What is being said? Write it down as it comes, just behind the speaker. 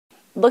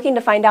Looking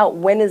to find out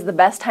when is the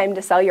best time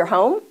to sell your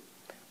home?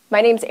 My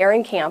name's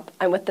Erin Camp.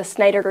 I'm with the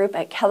Snyder Group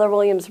at Keller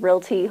Williams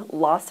Realty,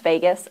 Las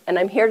Vegas, and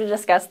I'm here to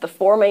discuss the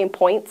 4 main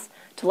points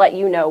to let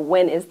you know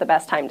when is the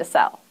best time to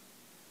sell.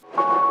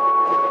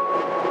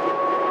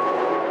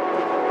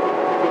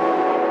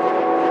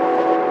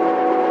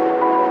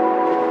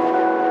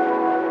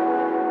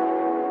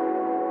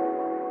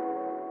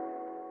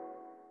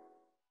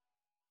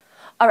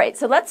 All right,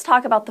 so let's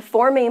talk about the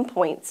 4 main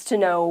points to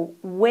know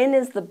when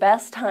is the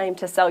best time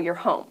to sell your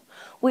home.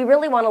 We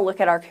really want to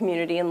look at our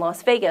community in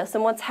Las Vegas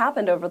and what's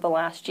happened over the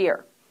last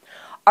year.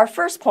 Our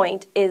first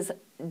point is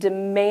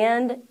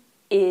demand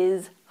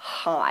is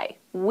high.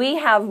 We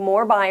have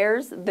more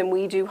buyers than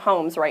we do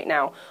homes right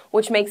now,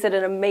 which makes it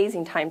an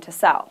amazing time to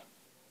sell.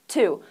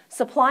 2,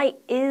 supply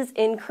is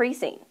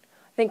increasing.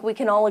 I think we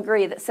can all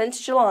agree that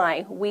since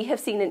July, we have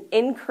seen an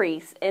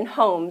increase in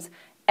homes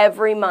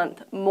every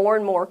month, more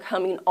and more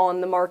coming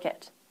on the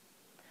market.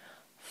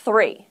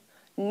 3,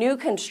 new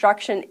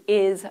construction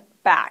is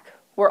back.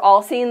 We're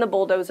all seeing the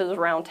bulldozers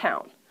around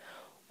town.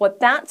 What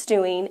that's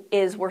doing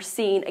is we're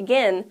seeing,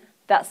 again,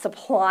 that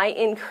supply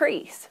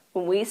increase.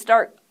 When we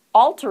start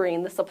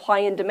altering the supply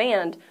and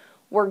demand,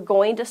 we're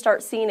going to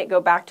start seeing it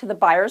go back to the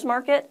buyer's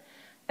market,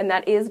 and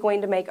that is going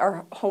to make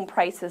our home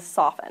prices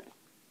soften.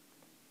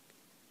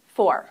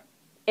 4,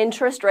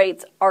 interest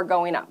rates are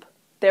going up.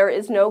 There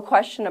is no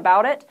question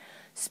about it.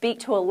 Speak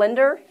to a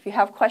lender. If you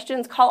have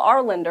questions, call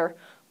our lender.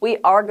 We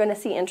are going to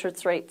see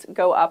interest rates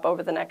go up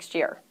over the next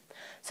year.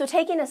 So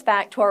taking us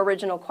back to our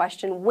original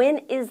question, when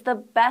is the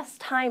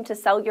best time to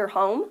sell your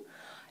home?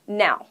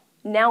 Now.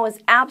 Now is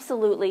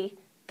absolutely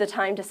the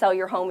time to sell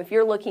your home if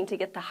you're looking to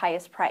get the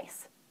highest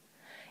price.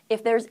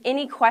 If there's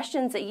any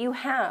questions that you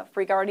have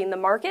regarding the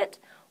market,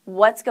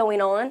 what's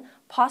going on,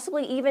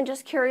 possibly even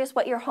just curious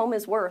what your home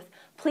is worth,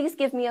 please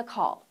give me a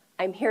call.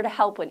 I'm here to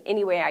help in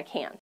any way I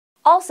can.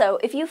 Also,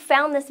 if you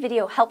found this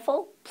video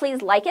helpful,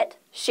 please like it,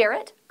 share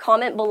it,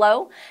 comment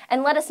below,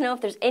 and let us know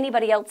if there's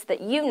anybody else that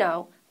you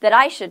know, that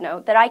I should know,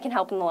 that I can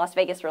help in the Las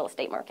Vegas real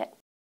estate market.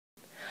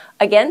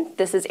 Again,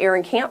 this is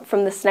Erin Camp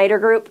from the Snyder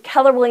Group,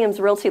 Keller Williams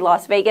Realty,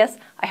 Las Vegas.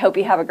 I hope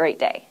you have a great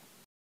day.